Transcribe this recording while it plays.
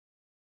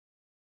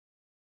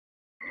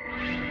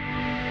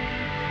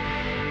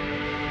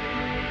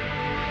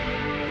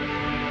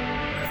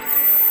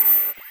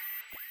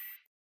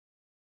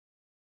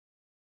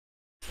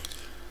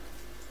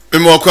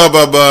Memokwa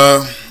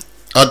baba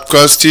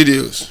Adkwart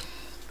Studios.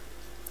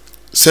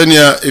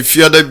 Senior if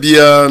you ada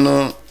bia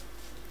no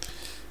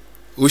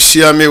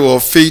ushia me wo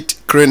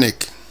Faith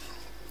Clinic.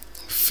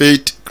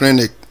 Faith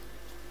Clinic.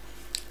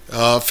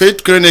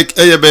 Faith Clinic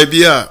eye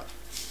baby a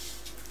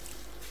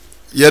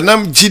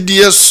yanam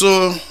gidie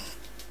so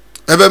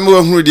ebe me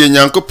wahunu de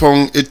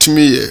Nyankopon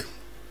etumi ye.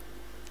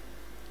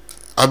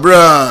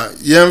 Abra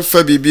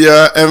yemfa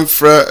bibia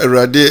emfra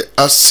Awurade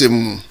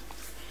asem.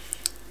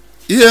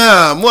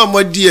 Yeah, mo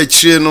amadi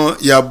akire no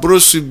ya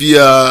brosu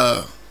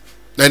bia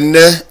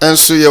nenne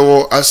enso ye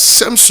wo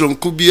asem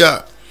sonku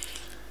bia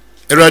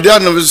Awurade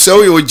anam se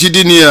wo ye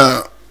gidini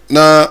a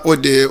na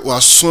ode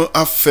waso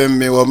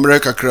afemme wo mre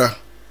kakra.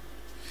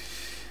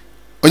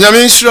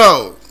 Onyame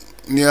nshira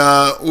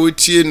nia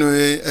otie no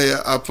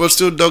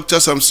Apostle Dr.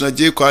 Samson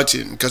J.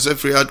 Kwatin kasa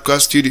free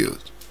Adkwart Studios.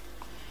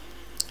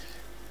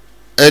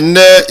 And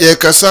ye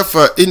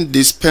kasafa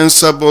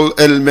indispensable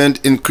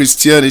element in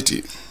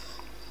Christianity.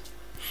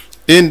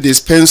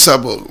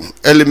 Indispensable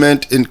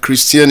element in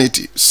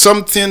Christianity.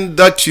 Something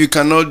that you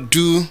cannot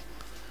do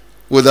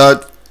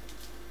without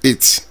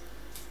it.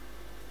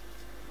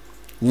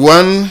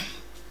 One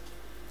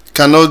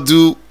cannot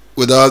do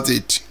without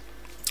it.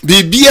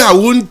 Bibia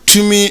won't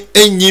to me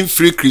any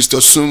free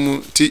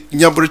Christosumu ti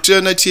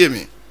nyabotre na tie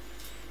me.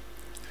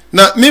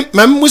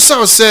 Na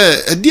musa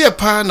say a dear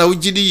pa na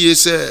ugidi ye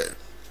say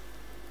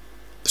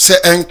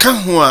enka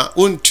ho a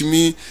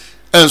ontumi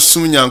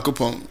ensum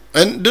Nyankopon.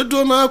 And the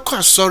do na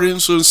kwa sorry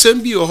so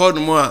nsem bi o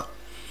no mo a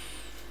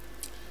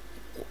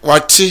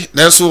wati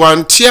na so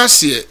wanti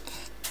ase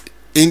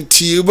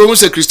enti ubomu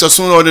se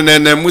Christoson no de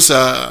na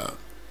musa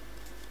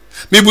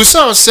me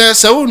busa o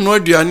se wonu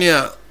aduane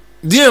a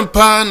die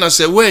mpa na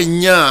se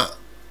wanya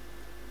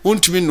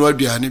ontumi no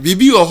aduane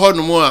bibi o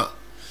no mo a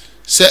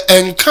se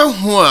enka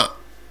ho a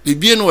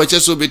bibi no wache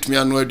so betumi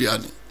ano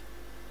aduane.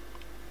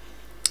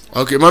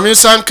 Okay, mami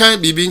sankan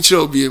bibi nchire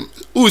obi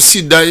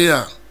usi dan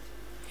a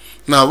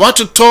na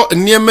watoto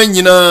niema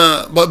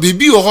nyina ba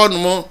bibi ho no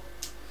mo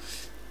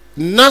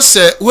na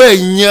se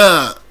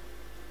wanya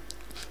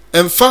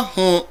emfa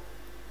ho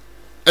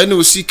ene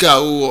osika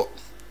wo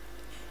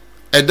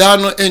eda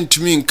no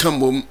entumi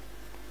nkamom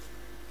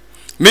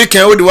me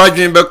kan wo de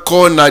wadwen be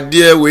ko na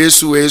de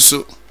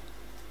weesu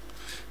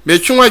me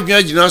twon adwen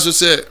agina so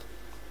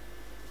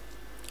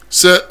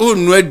se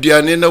onu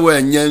aduane na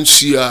wanya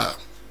nsu a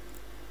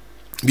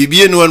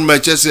bibi eno won ma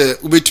che se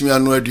ubetumi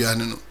anu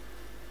aduane no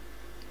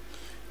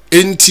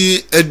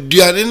enti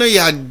aduane no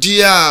ya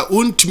dia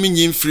ontumi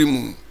nyimfiri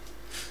mu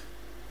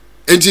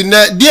enti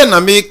na dia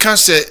na me ka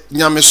se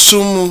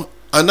nyamesom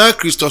ana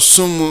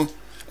Kristosom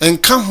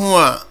enka ho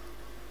a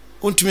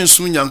ontumi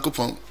nsum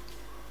Nyankopon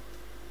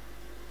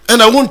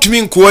ena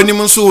ontumi nko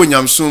anim nso wo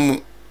nyamsom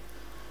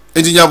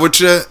enti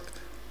nyabotre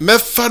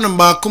mefa no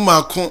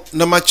mako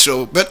na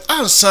makyerew but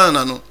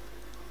ansana no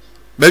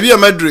baby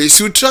amadre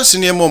si utrase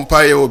ne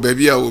mompaye wo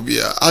baby a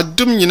obia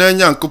adom nyina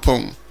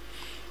Nyankopon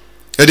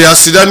ede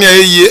asidane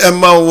ayi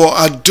ema wo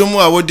adom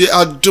a wo de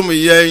adom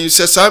yen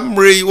se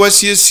samre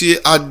wasiesie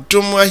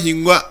adom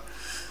ahingwa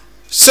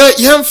se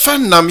yemfa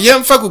nam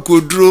yemfa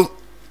kokoduro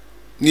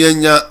ne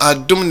anya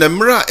adom na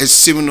mra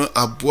esim no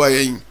aboa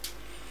yen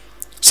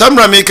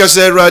samra meka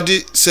se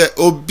Awurade se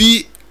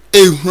obi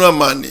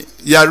ehurumane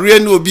yare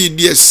ne obi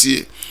di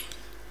asie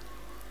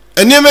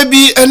enema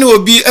bi ene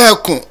obi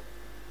ekon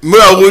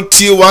mra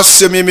woti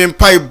wasemi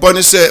mempai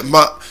bone se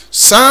ma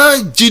sa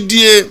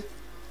gidie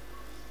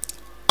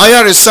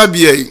ayare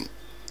sabia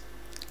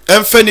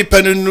emfani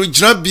panunu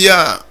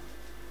ginabia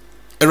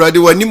Awurade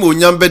wani mo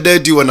nyambeda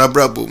di wona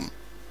brabom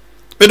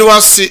bedo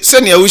wase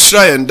se ne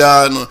awushira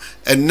yenda no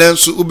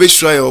ennenso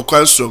ubeshira ye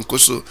okwanso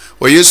so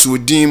wo Yesu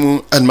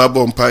odimu and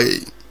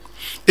mabompai.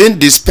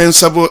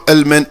 Indispensable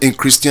element in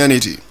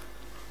Christianity.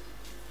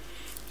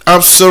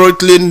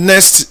 Absolutely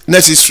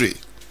necessary.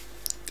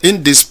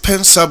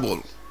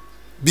 Indispensable.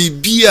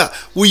 Bibia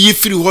wo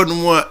yifiri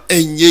hono a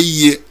enye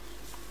ye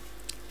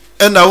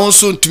ena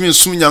wonso ntumi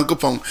nsum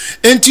Nyankopon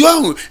enti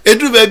ohu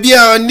edru ba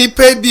bia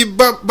nipa bi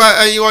ba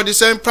ayi the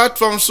same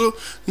platform so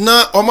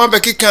na oma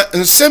bekeka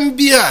nsem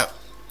bia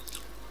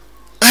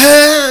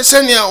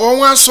senia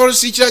won asori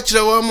si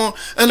kira wo mo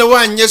ena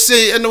wanye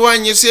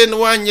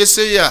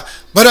sei ya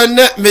but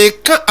na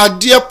meka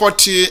ade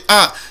poti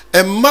a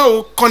emma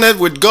wo connect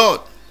with God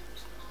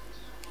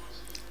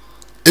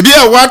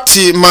ebia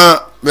wati ma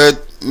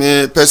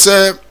me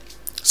pese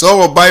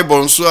so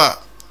Bible so a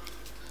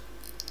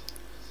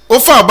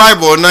ofa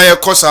Bible na ye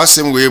kosa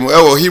asem we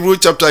mu Hebrew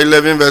chapter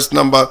 11 verse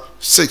number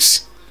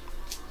 6.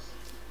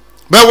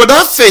 But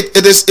without faith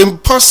it is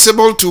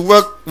impossible to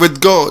work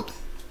with God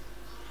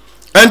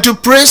and to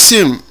praise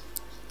him,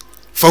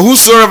 for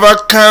whosoever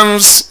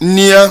comes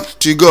near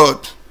to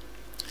God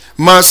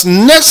must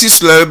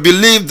necessarily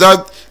believe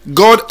that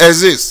God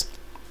exists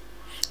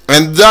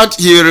and that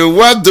he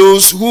rewards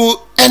those who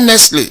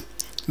earnestly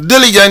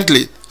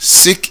diligently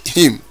seek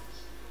him.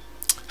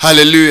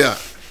 Hallelujah.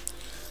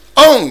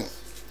 Oh,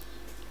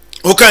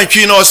 okay,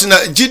 chino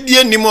osina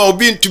jidie nimo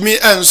obi ntumi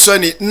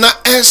ansani na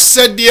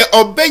esede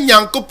obe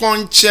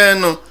Nyankopon che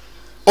no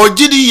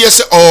ogidi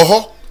yes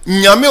oho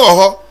nyame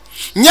oho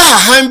nya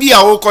han bi a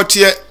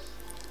wokote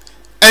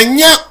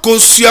enya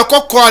kosua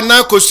kokko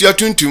na kosua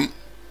tuntum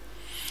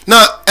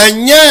na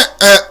enya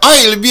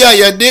oil bi a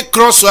yede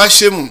cross wa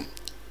hyemu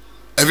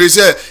every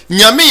say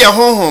nyame ye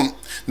honhom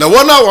na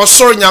wona wo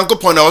soro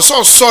nyankopon na wo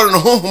soro no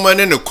honhom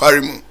ane ne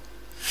kware mu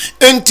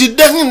enti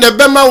den ne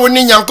bema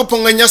woni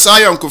nyankopon anya sa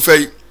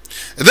yankofai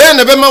then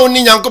ne bema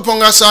woni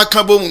nyankopon asa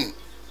aka bom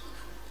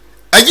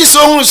agi so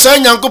hu sa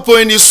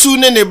nyankopon ni su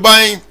ne ne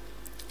ban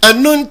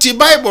anunti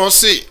bible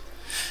say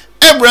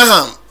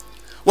Abraham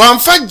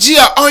wamfa gi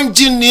a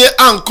onginie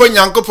anko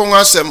nyankopon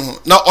asem ho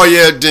na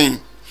oye den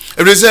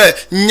every say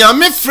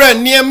nyame fra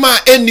niema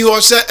eni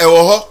ho se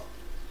ewo ho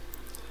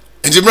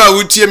enti mra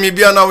wutie mi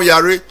bia na wo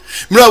yare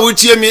mra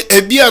wutie mi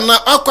ebia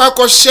na akwa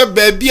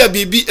ba bia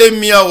bibi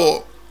emia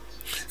wo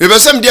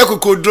ebesem dia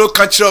kokodro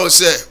ka kire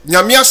se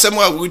nyame asem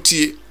a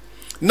wutie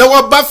na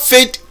waba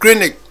faith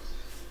clinic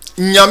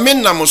nyame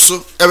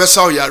namoso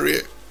ebesa wo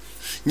yare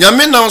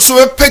nyame namoso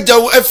we pagya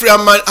wo afri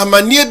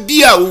amanie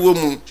bia wo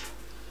mu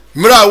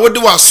mra wo de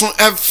waso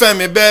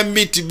fm be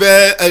meet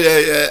be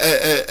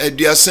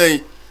aduasan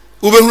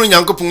wo be hunu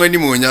nyankopon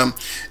anim onyam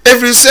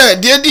every say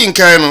de di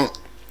nkan no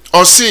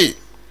or see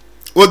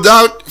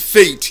without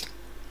faith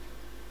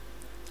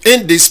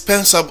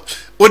indispensable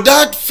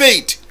without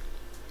faith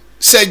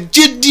say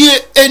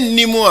gidie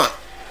enimu a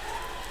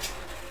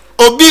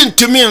obi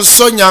ntumi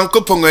nso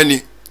nyankopon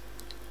ani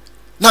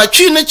na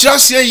twi ne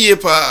kirase yie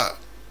pa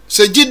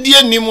say gidie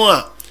enimu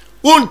a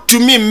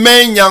wontumi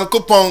men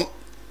nyankopon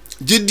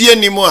gidie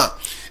enimu a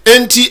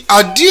enti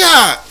ade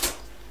a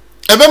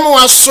ebemu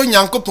waso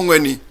nyankopon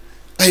ani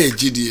aye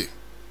gidie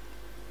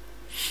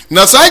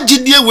na sa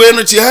gidie we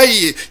no ti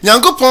hayi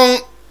nyankopon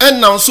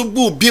enam so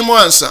bu bimo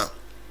ansa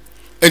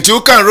enti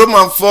ukan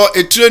Roman 4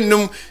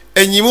 etrenum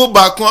enyimu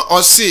baako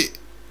ose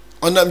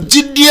onam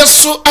gidie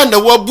so ana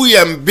wabu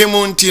yam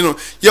bimo ntino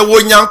ye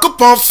wo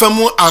nyankopon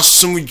famu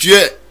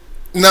asomdwe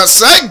na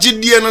sa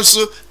gidie no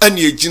so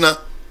ani egina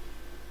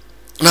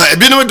na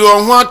ebino de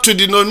won ho ato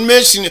di no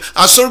machine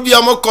asorbi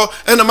amoko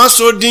ena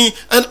masodin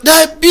and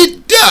that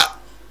be that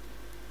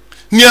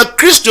ni a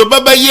Kristo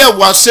baba ye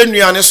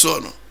wasenuane so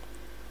no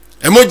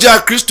emoja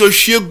Kristo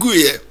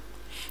hweguye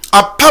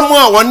apamo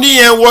a woni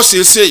ye wo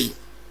sesei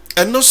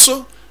eno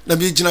so na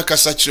bi gina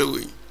kasa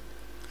kirewe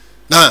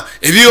na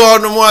ebi ho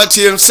no mo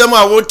atie nsem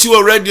a woti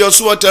wo radio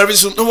so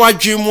television no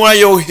wadwemu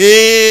ayo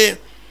he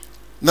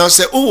na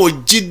se o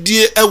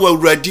gidie ewa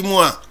awuradi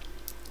mu a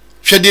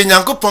hwede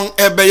nyankopon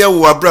ebeye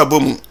wo abrabo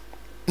mu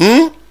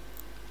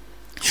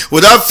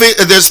without faith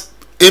it is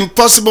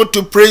impossible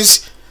to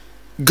praise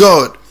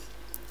God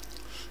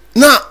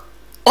na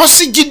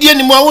osi gidie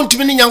ni mu a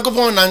wontumi ni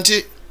nyankopon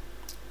nante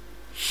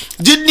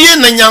gidie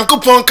na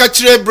nyankopon ka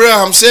kire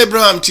Abraham say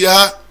Abraham ti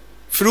ha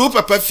firi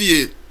papa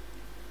fie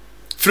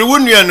firi wo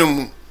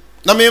nuanum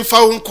na me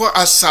mfa wo nko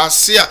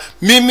asase a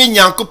mimi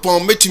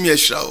nyankopon metumi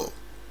ahira wo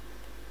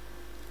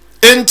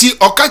enti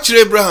oka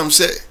kire Abraham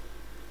say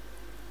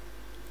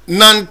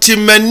nanti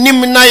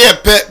manim na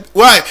yepe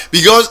why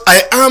because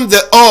I am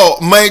the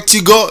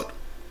almighty God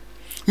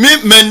me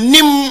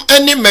manim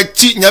eni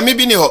mati nyame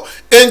bi ni ho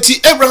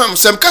enti Abraham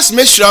sem kas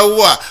mehira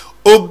wo a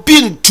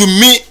obi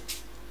ntumi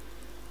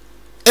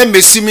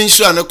emesi mi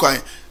nhira ne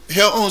kwan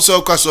he on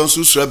so kwaso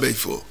nso sura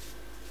baifo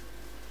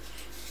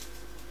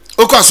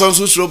o kwaso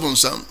nso sura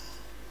bonsam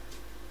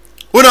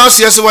wona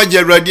ose se waje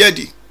awrade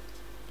adi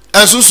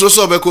enso sura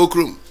so be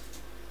kokrum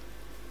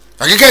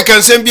akeke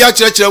kansem bi a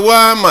kirekire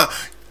wa ma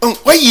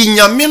wayi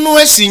nyame no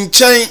asi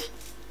nkyɛn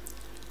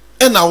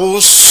ena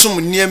wo som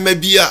niema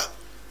bi a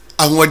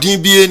ahwodin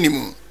bi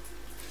enimu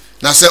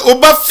na se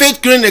oba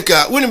faith clinic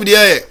a wonim de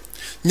ye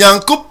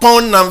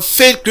nyankopon nam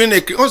faith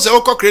clinic on se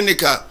okɔ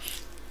clinic a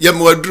ya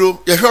mwaduro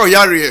ya hwe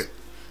oyare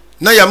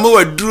na ya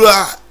mwaduro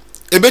a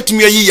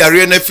ebetumi ayi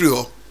yare na firi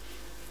ho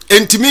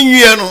entimi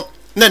nwie no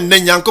na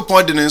nne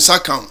nyankopon de ne nsa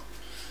kan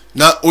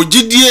na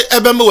ogidie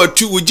ebema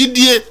watu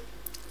ogidie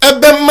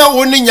ebema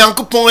woni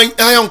nyankopon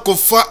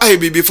ayankofa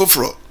ayebibi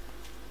foforo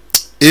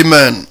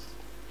amen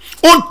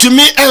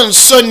ontumi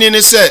enso ni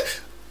ne se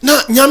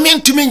na nyame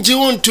ntumi ngi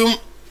wontum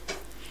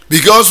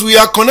because we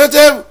are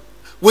connected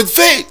with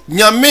faith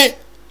nyame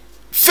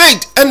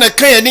faith and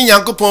kan ya ni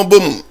nyankopon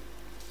bomu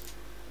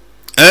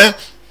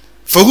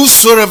for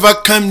whosoever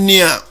come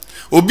near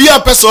obi a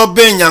person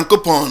oben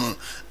nyankopon no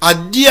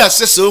ade a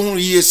sese ohun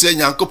yiye se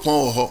nyankopon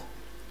wo ho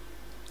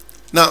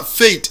na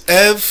faith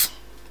faith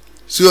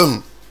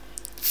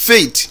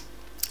faith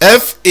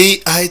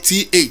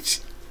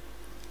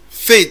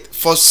faith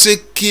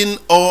forsaking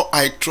all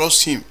I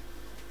trust him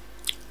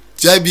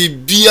jabi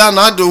bia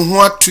na do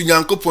ho atu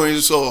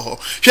nyankopon so ho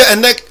hwe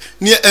enek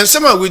ne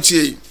ensema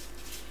wetie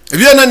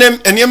bia na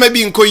enema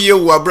bi nkoye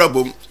wo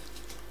abrabom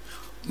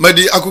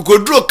madi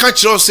akokoduro ka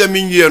kire ose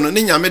menwie no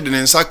ne nyame de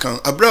ne nsa kan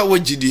abra wo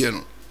gidie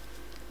no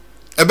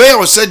ebe ya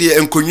wose de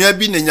enkonwa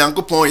bi ne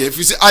nyankopon ye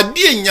fi se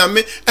ade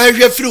nyame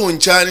ahwe firi wo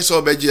ncha ne so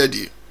obegye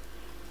ade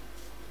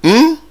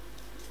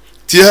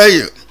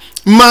tie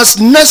must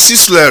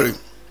necessarily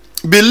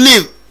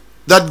believe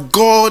that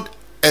God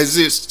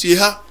exists.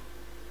 Yeah.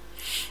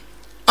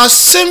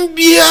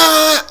 asembia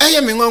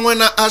eye me nwanwa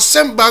na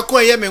asemba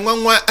ko eye me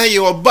nwanwa aye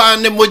oba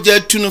ne moja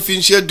tu no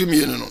finhia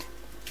dumienu no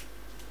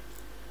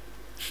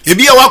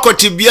ebia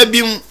wakoti bia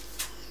bim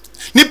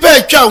nipa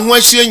atwa ho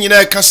ahie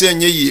nyina ka se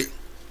anye yie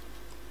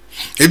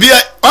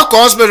ebia akọ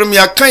hospital mi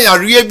aka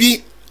yare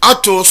bi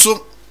ato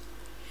so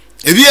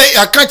ebia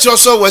yaka kiro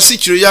so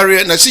wasikiro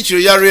yare na sikiro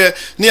yare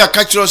ni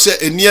aka kiro se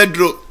eni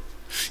adro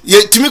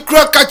ye timi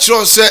kura ka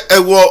kiro se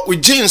ewo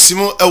ujinsi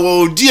mu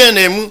ewo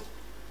DNA mu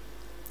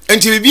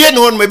enti bibie ne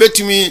won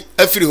mebetimi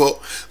afiri ho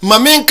ma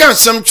menka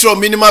nsam kiro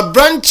minima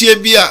branch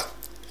bia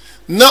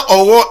na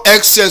owo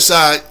excess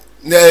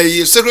na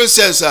secret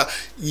cells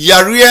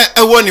yare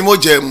ewo ni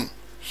moja mu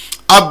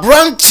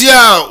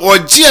abrantia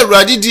oji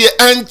awrade die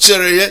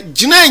anchere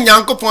gina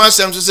nyankopon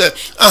asem so se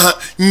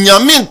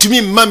nyame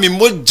ntumi mma me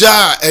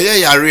moja eye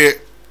yare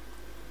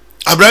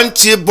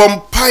abrantie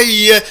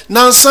bompaye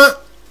nansa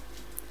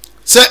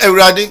se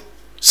awrade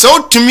se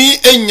otumi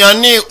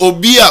enyane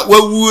obi a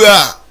wawu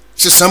a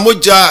se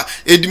moja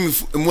edim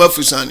mu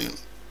afusane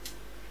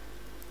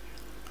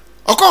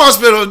okọ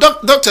hospital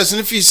doctors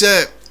ni fi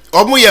se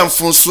omo ye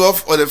mfonso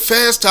for the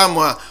first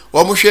time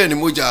omo hwe ni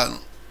moja no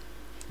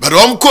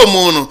but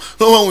komo no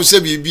won se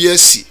bibia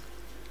si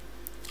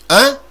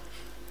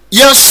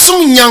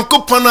yasum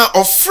nyankopon a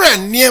ofre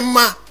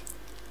niema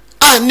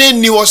a ne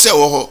ni wo se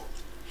wo ho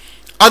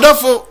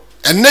adafo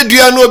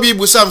enadua no obi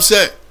busam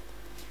se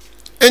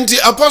enti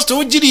apostle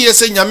ugiri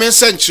yese nyame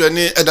senkyere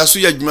ne edaso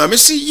ya dwuma me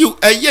si you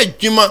eye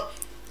dwuma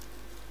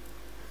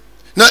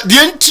na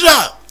die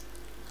ntra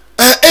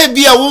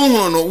bia wo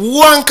hunu no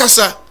wo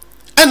ankasa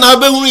na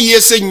abehunu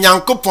yese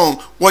nyankopon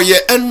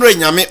woye enre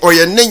nyame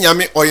oye ne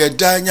nyame oye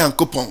da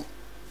nyankopon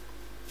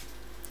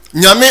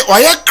nyame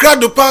oye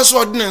krado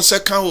password ne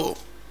nseka wo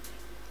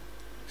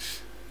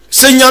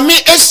se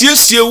nyame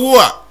esiesie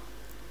wo a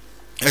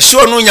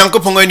ehso no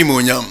nyankopon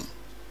animonyam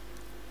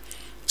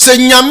se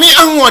nyame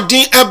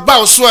ahoden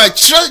eba so a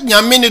kire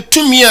nyame ne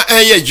tumi a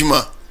eye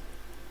adwuma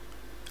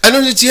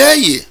eno ne tie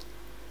aye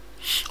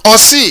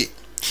osi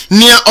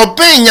nia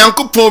oben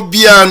nyankopon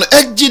bia no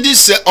agidi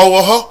se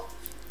owo ho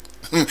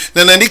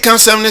na nani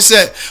kansam ne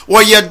se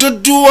wo ye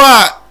dodo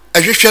a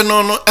ahwehwe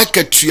no no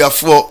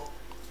akatuafo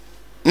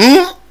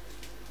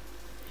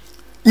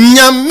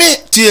nyame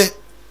tie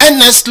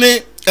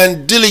earnestly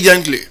and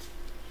diligently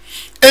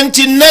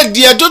enti na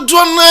dia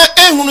dodo na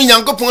ehunu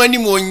nyankopon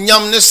anim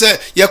onyam ne se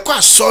ye kwa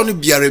aso no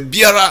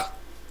biara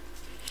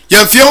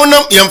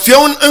yamfie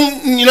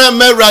nyina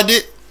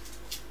mawrade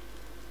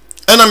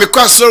ena me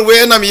kwa aso we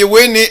ena me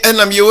we ni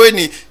ena me we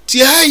ni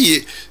tie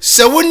haye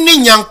se woni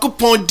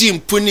nyankopon di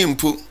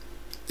mpo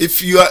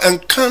if you are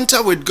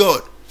encounter with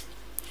God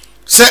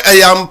say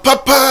I am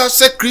papa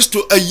say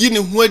Christo ayini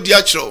hu adi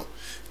akiro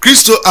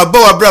Christo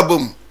abawa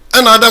brabom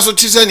ana ada so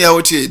tise ne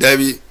awotie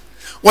dabi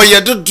wo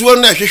ye dodo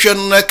na hwehwe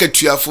no na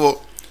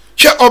katuafo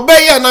hwe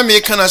obaya na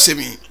me kana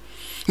semi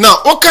na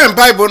o kan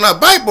Bible na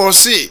Bible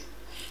say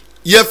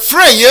ye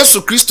frɛ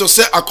Yesu Christo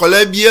say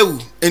akola bi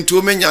ewu enti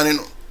o menyane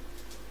no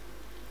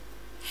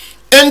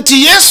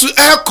enti Yesu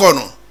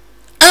ekono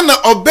ana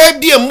oba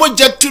bi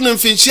emoja tu no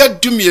mfinhia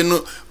dumie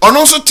no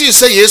ono so ti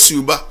se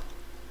Yesu ba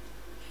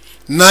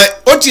na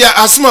otia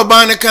asema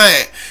ba ne kan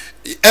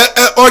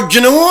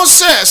odwene ho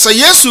se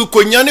Yesu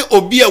konyane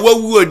obi a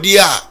wawu odi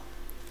a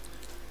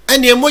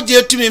ana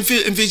emoja tu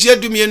mfinhia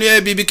dumie no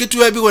ya bibi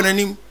ketu bi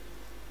wonanim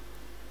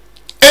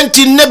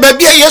enti ne ba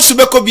bi Yesu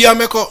beko bia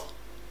meko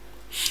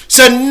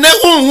se ne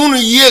unhunu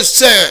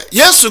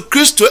Yesu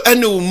Kristo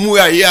ene umu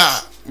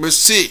aya we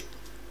say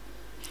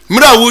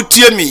mra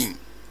wotie mi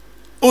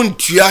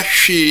ontua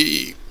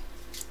hwe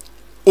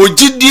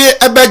ogidie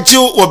ebeje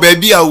wo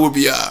baabi a wo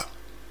bia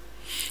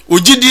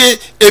ogidie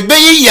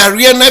ebeyi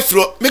yare na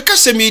afro meka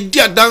se me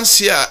di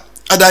adanse a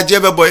adaje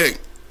beboyen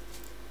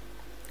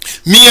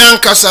mi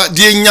ankasa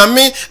die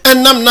nyame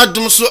enam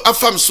nadum so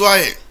afam so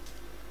aye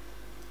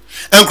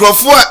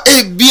enkrofo a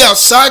ebia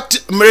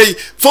sat mrei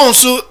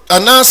fonso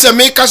ananse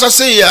meka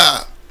se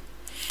ya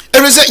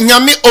erese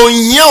nyame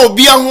onhia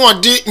obi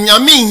ahode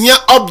nyame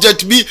hia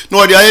object bi na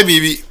odi aye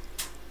bibi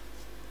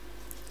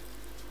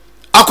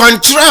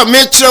akwantra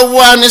metre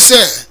wa ne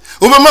se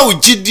obama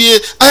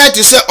ugidie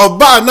ayati se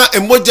oba na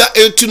emoja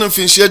etu no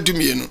finhia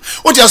dumie no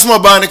oti asoma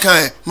oba ne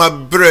kan ma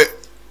bre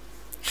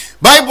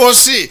Bible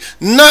say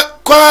na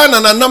kwa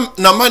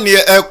na mane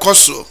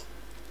ekoso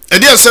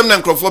edi asem na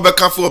nkrofo be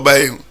kafo oba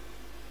ehu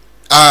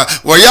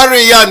wo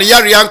yare ya ne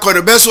yare anko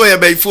ne beso ye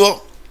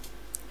baifo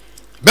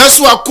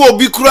beso akọ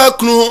obi kura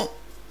kunu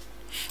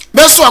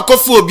beso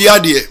akọfo obi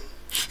ade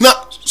na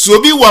so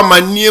obi wa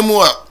manie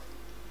mu a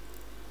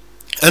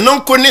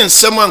enon ko ne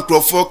nsem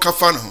ankrofo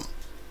kafa no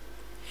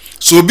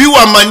so obi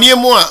wa manie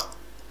mu a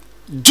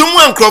dwom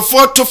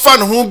ankrofo to fa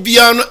no ho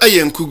bia no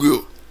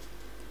ayenkuguo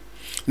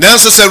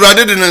nanso se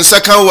rade de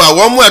nsaka wa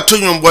wo mu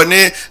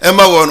atonyombone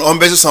ema won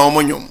ombesesa wo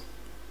monyom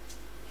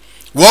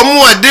wo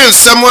mu ade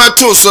nsem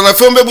ato so na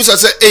fem bebusa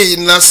se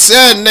na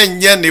se na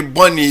nye ne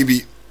boni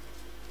bi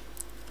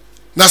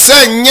na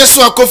se nye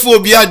so akofo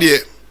obi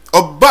ade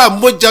oba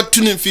moja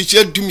tunu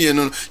mfichia dumie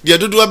no de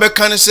dodo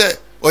abeka ne se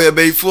oye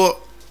baifo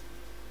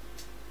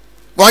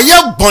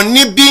waya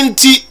boni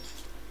binti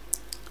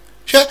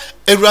hwe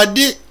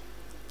Awurade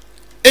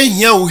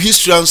ehia wo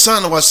history ansa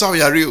na wasaw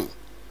yare o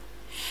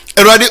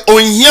Awurade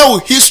onhia wo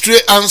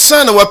history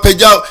ansa na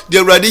wapagya de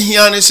Awurade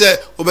hia ne se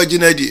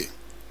obagina die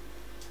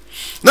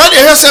na de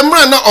hese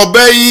mra na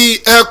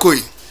obayi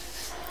ekoi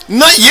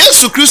na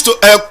Yesu Kristo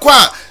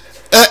ekwa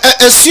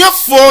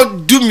esiafo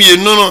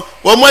dumienu no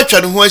wo mo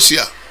atwa ne ho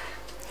ahia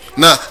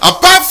na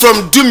apart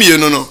from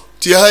dumienu no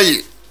ti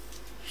hayi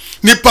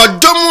nipa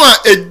domu a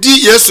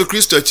edi Yesu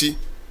Kristo ti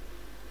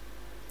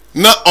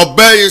na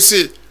obayi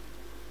se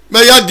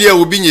me yade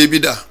obi nya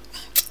ebida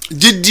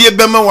gidie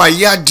bema wa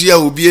yade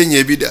obi enya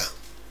ebida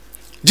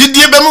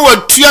gidie bema wa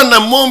tua na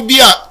mon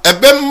bi a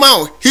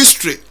ebema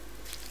history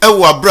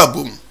ewo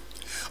abrabom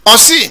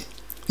osi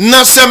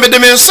na se me de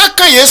me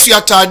nsaka Yesu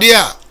atade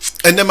a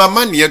ene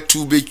mama ne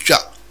atu betwa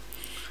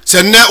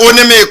se ne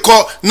one me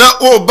ko na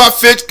o ba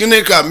faith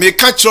clinic me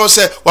ka kiro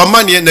se wa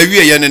mane na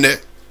wie ye ne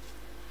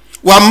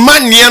wa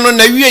mane no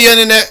na wie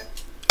ye ne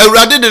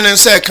Awurade de ne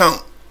nsa kan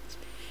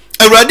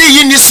Awurade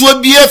yi ni so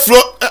bi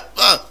afro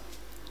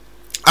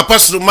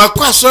apostol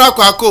makwa sora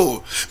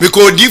kwako me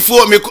ko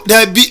difo me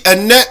da bi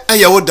enne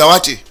ayewo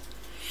dawate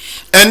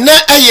enne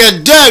aye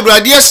da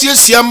Awurade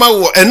asiesia ma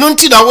wo eno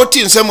nti da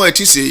wote nsem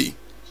ati sei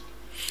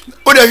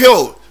o de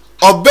hwe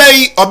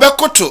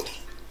obekoto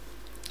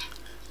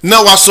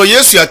na waso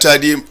Yesu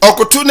atadim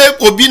okoto na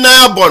obi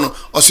na abono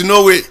osi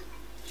no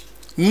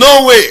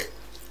way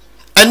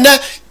enne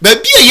ba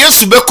bia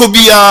Yesu beko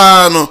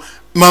bia no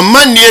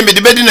mama nie me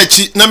de bedi na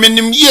chi na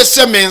menim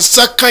yese me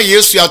nsaka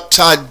Yesu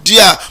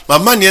atadia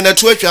mama nie na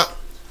tuatwa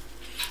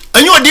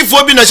anyo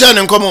odifo bi na sha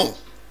ne nkomo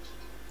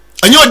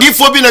anyo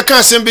odifo bi na ka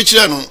asem bi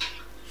kire no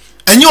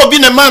anyo obi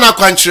na ma na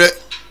kwankyere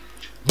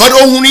but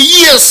ohunu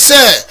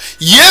yese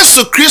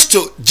Yesu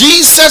Kristo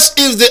Jesus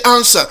is the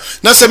answer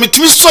na se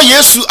mitimi so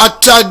Yesu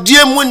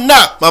atadie mu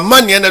na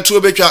mama nie na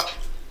tuo betwa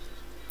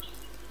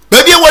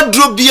baby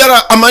wadro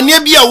biara amane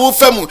bia wo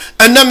famu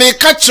ena me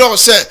ka kire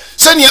se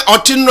sene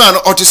otinra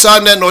no otisa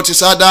na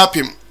otisa da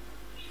apim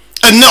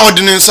ena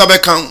odine nsa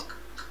bekan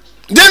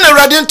den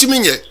Awurade ntimi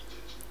nye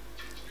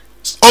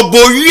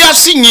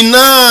obowiase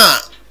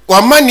nyina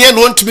wa mane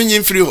no ntimi nye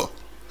mfiri ho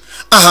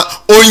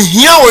aha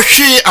ohia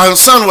ohwe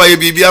ansan wa ye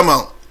bibia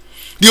ma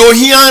de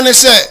ohia ne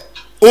se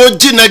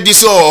oji na di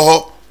so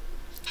ho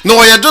no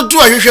oye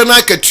dodo ahwehwe na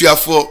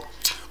akatuafo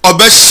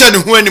obehye ne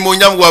ho anim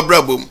onyam wa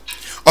brabom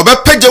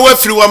obepagye wa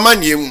firi wa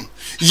mane mu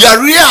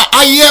yare a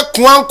aye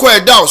kwanko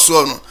eda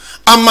oso no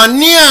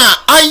amane a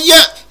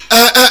aye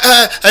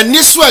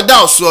aniso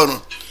eda oso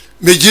no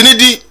mejini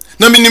di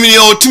na minimini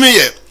otimi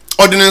ye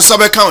odine nsa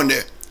beka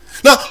onde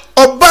na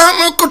oba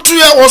no kotu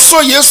ya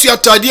oso Yesu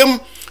atadiem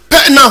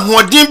pe na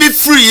hoden bi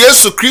free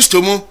Yesu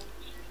Kristo mu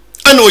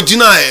ana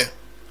ogina ye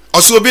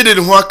oso obi de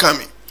ho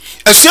akame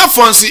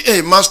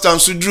asuafonsi master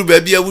nso duru ba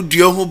bia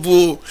wuduo ho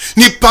bo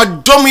ni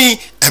padomi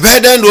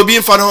ebeda na obi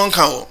mfa no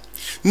nka wo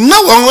na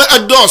won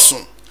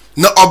adoso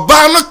na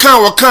oba no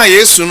kan wo kan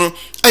Yesu no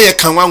aye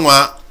kan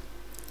wanwa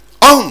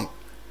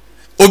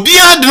obi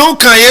ade no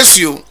kan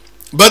Yesu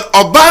but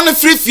oba no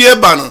free fie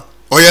ba no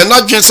oye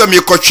na dwense me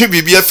kotwe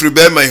bibia free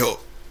ba mai ho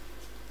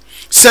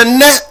se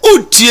ne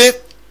otie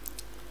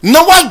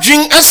na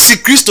wadwen asi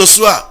Kristo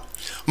so a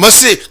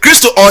mase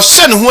Kristo o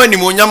hye ne ho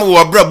anim onyam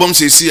wo brabom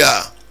sesi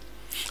a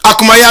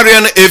akoma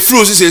yare na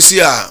efru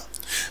sesi a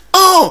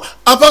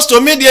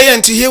apostle media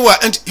yenti hewa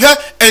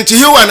enti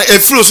hewa na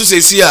efru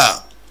sesi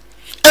a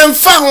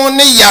emfa ho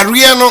ne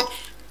yare no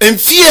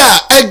emfi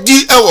a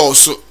adi ewo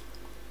so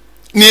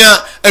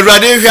nia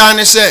Awurade hwa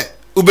ne se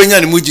ubenya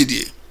ne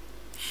mugidie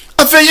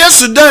afa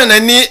Yesu dan na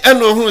ni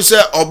eno hu se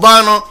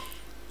oba no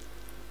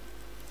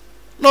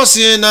no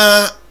si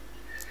na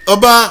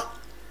oba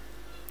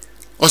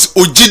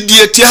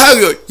ogidie ti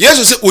hayo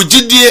Yesu se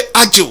ogidie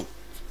ajo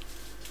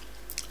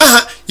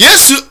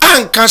Yesu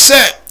anka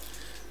se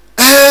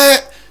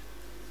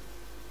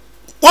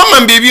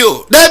woman baby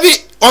o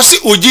dabi osi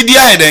ogidie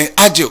ayeden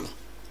ajo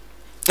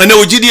na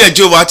ogidie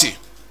ajo wati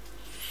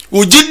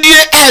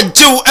ogidie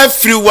ajo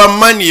afri wa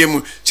manie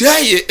mu ti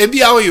aye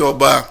ebi awo ye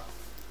oba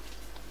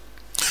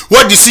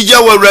wodi sija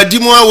wa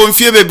radimu a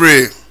wonfie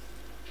bebre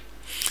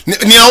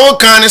ni awo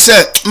kan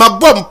se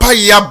mabọ mpa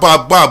ya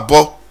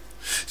bababo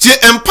ti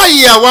empa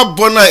ya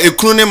wabọ na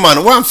ekunu ne man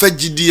wamfa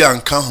gidi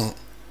anka ho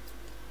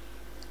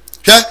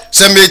hwe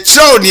se me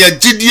chiro ne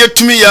agidi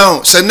atumi ya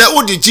ho se na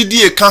odi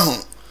gidi ka ho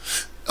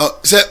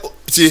se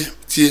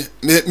ti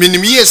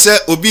minimiye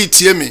se obi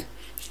tie me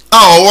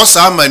a owo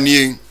sa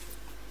amanie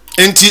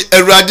enti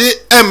Awurade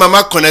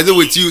mama connect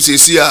with you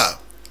sesi a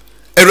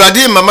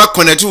Awurade mama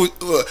connect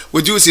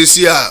with you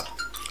sesi a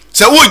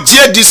se wo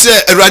gie di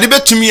se Awurade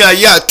betumi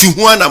aya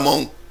tuhu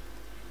anamon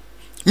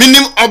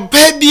minim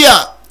oba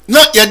bia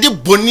na yade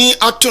boni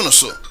ato no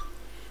so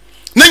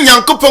na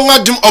Nyankopon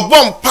adum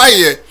obom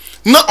paye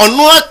na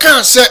ono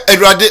aka se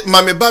Awurade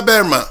mame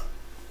baberma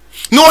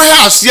no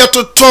ha asie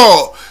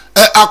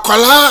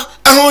akwala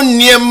ho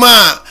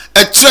niema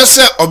kire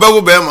se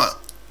obawo bema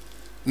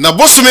na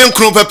bosome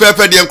nkro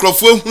pepepe de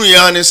nkrofo hunu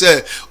ya ne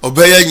se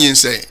obeya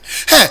nyinsen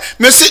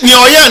mesi ni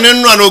oya ne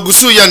no na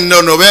ogusu ya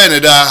no be ne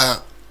da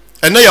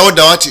ena ya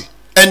woda wati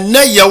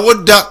ena ya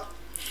woda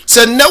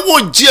se na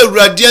wo ji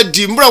awurade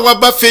adi mra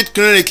waba faith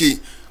clinic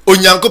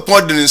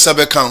onyankopon de nsa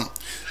be kan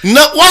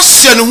na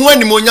wahye ne ho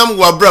anim onyam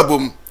wa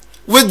brabom.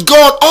 With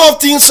God all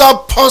things are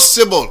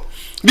possible.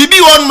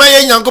 Bibi won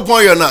maye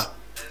nyankopon yo na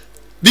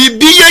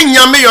bibi ye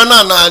nyame yo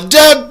na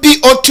da bi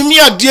otumi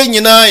ade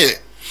nyina ye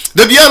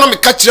da bia no me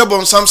ka kire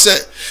bom sam say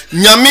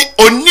nyame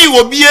oni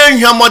obi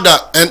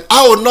ehwamoda, and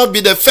I will not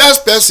be the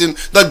first person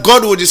that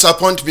God will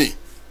disappoint me.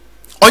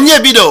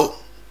 Onye bi do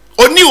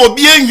oni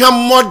obi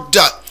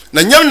ehwamoda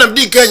na nyam na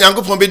di ka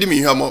nyankopon be di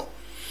me hwamo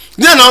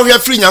de na ohwa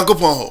free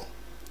nyankopon ho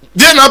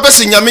de na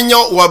bese nyame nya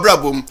wo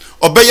abrabom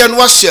obeye no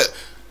wahye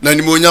na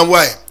ni monyam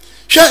wai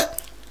hwe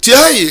ti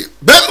ayi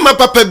ben ma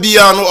papa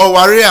bia no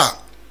oware a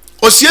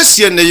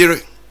osiesie ne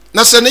yire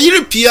na se ne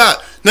yire pia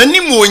na ni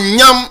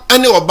monyam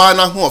ene oba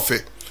na ho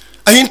ofe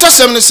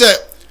ahintasem ne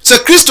se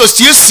Kristo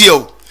siesie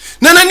o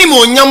na ni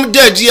monyam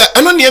daadi a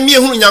eno ne emi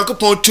ehunu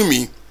nyankopon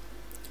tumi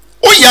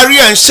o yare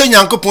a nse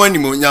nyankopon ni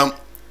monyam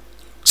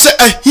se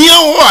ahia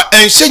wo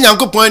a ense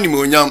nyankopon ni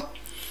monyam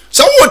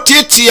se wo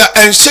tietia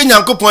ense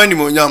nyankopon ni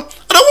monyam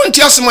ada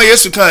wonti asema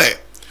Yesu kan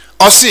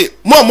o se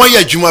mo ya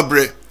adwuma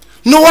bre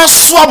no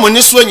waso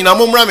amone so anyina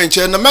mo mra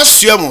menche na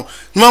masua mo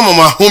na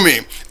mama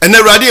home ena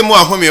awurade mo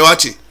ahome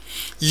wate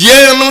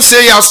ye no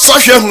se ya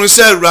sohwe hunu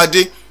se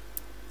awurade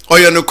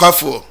oye no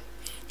kwafo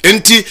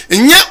enti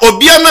nye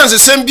obia na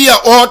nsesem bia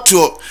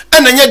oto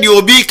ena nye de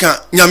obi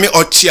ka nyame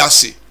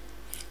otiase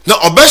na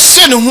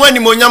obehye ne ho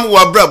anim onyam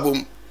wa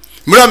brabom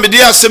mra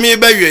mede asem ye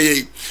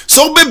bawie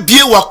so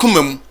obebie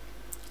wakomam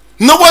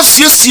na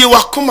wasiesie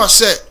wakoma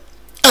se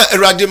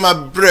awurade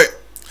mabre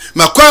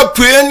makwa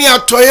pue ni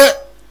atoye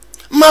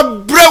ma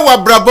bre wa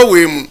brabo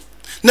we mu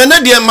na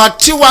de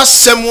mate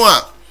wasem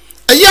a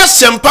eya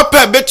sem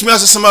papa betumi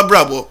asesema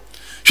brabo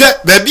hwe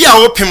ba bia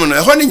wo pem no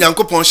eho ne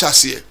nyankopon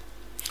hyase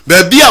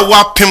ba bia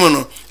wo pem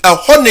no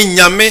eho ne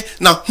nyame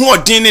na ho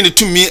odin ne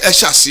tumi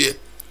hyase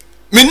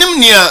menim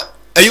nia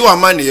ayi wa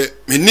mane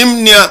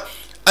menim nia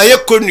aye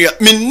konua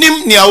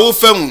menim nia wo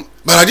fam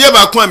barade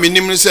ba ko a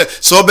menim ne se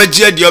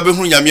obegye ade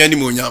obehunu nyame ani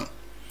monyam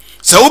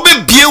se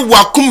obebie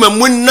wakoma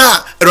mu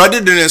na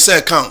erade de ne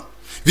se kan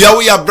bia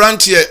wo ya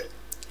brantie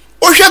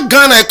ohwe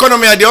Ghana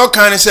economy ade o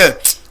kan se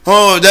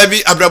oh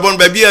dabi abrabon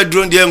ba bia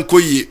drone de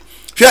enkoyie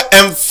hwe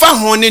emfa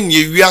ho ne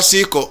ne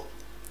wiase ko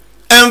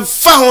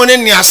emfa ho ne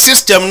ne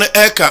system no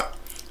eka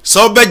se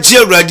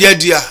obegye erade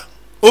ade a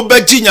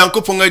obegye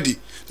nyankopon adi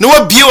na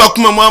wabie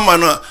wakoma mu ama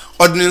no a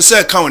odne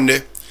se kan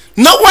ne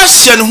na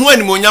wahye ne ho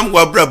animonyam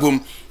wa brabom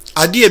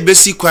ade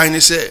ebesi kwan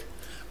ne se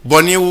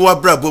bone wo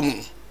brabom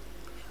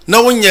na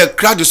wonye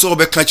krado so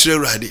obeka kire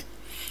erade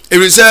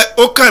it say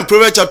okay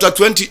Proverbs chapter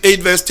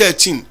 28 verse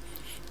 13.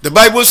 The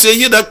Bible says,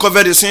 he that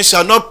covered his sin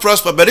shall not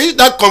prosper, but he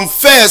that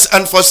confess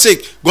and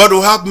forsake, God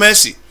will have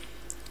mercy.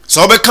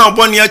 So we can't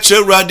born here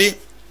ready.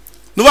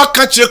 No one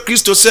catch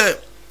Christo say,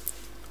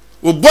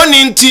 we born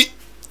inti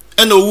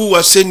and who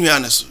was saying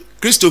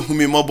Christo whom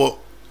mobo.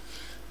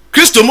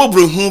 Christo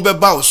mobro whom be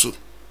bauso.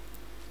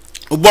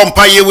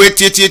 Ubompaye we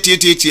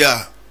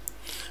tia.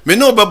 Me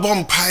no be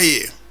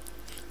bompaye.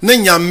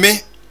 Nenya me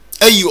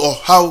ayi or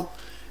how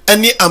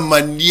any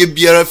amanie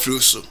biara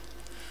fruso.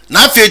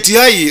 Na feti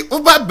hayi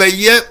oba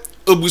beye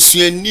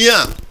obusuani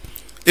a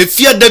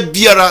efia da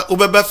biara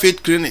obeba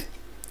faith clinic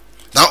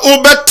na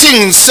obeti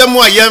nsem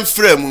a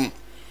yemfra mu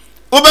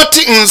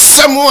obeti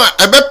nsem a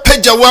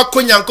ebepaja wa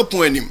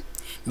konyankopon anim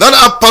that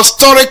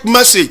apostolic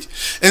message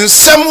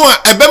nsem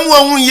a ebemu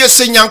ahun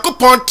yese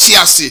nyankopon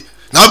tiase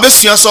na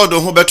obesua so do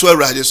ho beto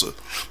awurade so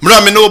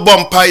mra me no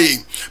bompaye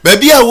ba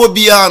bia wo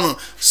bia no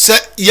se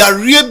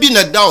yare bi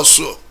na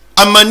daoso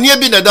amanie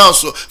bi na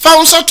daoso fa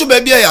unsa to ba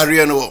bia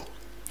yare no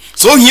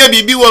so here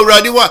bibi wa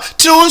awurade wa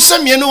tire won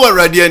samie no wa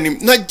awurade anim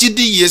na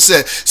gidi ye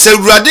se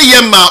awurade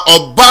ye ma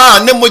oba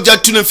ne moja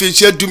tu no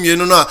fenchi adumie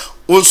no na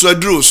onso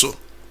aduro so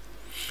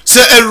se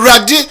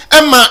awurade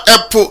ema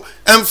epo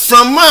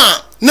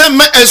emframa na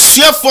ma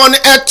asuafo no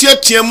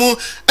etietiemu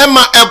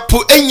ema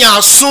epo enya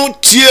aso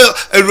tie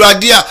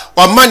awurade a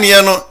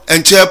wamane no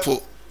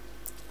enchepo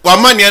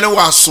wamane no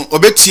waso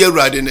obetie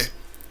awurade ne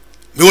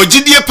me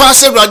wogidie pa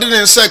se awurade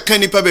ne nsa ka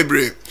nipa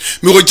bebre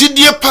me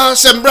wogidie pa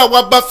se mbra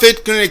waba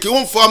faith clinic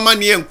wonfo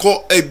amane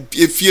enko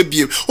efie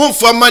biem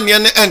wonfo amane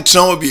ne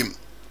entran obiem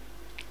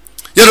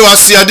yero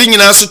wase ade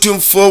nyina so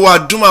tumfo wa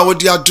adum a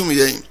wodi adum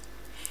yen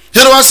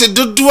yero wase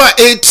dodo a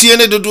etie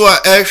ne dodo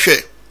a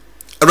ehwe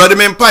awurade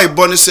me mpa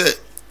ibone se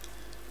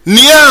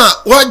nia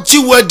waji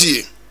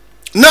wadi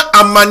na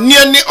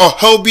amane ne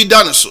ohaw bi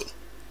dan so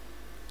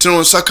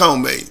tron saka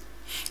omai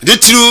de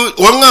tiru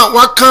wonga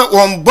waka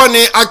won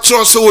bone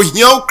akiro so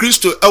ohia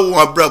Kristo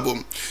ewo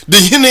abrabom de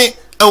hine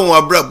ewo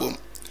abrabom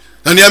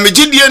na ne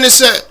amegidie ne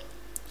se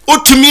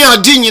otumi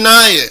ade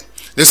nyina ye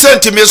de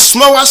sente me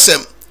soma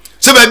wasem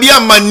se ba bia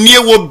manie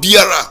wo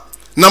biara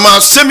na ma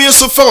asemi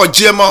so fa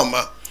ogye ma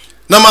oma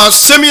na ma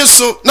asemi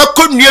so na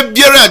konua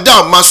biara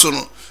da ma so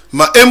no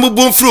ma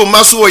emubun fru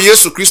maso wo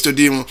Yesu Kristo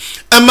dim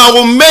ema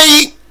wo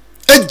mai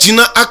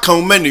agina aka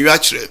wo mani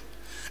wiakire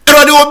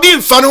erade obi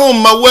mfa ne ho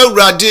ma wo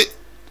awurade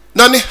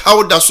na ne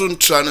hawda so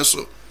ntra ne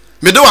so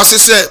me de wase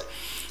se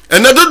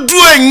ena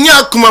dodu anya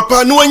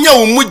akomapa ne wanya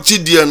wo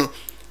mugidie no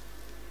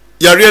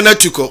yare na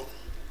tuko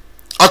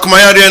akoma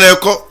yare na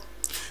eko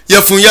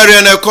yafun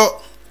yare na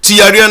eko ti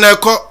yare na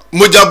eko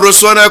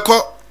mojabroso na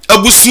eko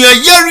abusua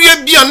yare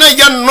bia na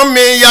ya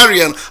nnome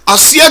yare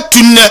ase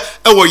atunne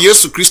ewo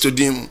Yesu Kristo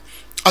dim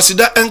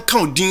asida enka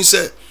odin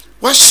se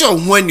wa hye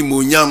ho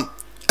animonyam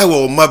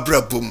ewo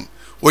mabrabom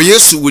wo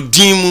Yesu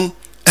wodin mu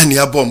ene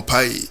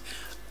abompai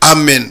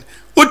amen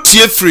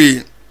otie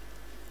free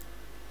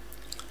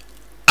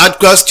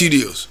Adkwart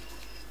Studios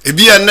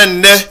ebia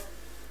nne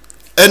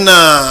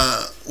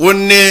ena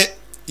wonne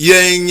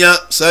yenya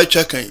sa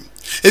twakan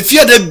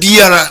efiada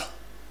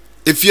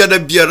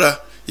biara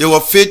ye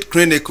wo faith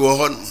clinic wo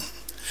hon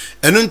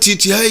eno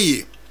ntiti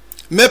hayi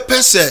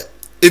mepese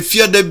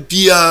efiada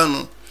bia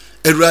no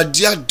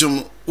Awurade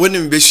adom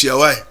wonim behia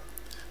wai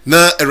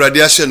na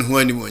Awurade ahye ne ho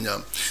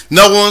animonyam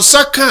na won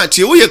saka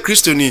tie wo ye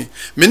Kristoni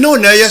me no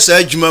na ye sa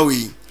adwuma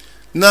wi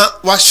na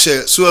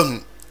wahye so ahu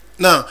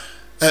na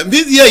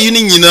bidia yi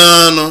ni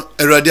nyina no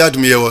Awurade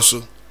adom ye wo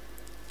so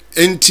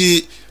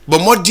enti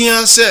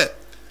bomodin se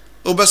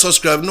oba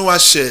subscribe no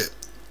wahye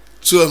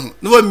so ahu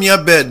no wa mia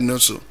bed no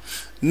so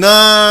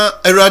na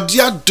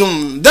Awurade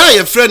adom da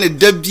ye friend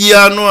da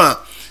bia no a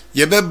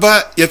ye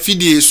beba ye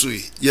fidie so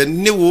ye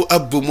ne wo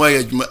abomu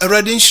ayadwuma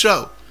Awurade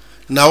nhyira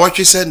na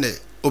watwe se ne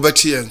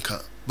obati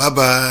enka bye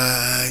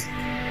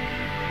bye.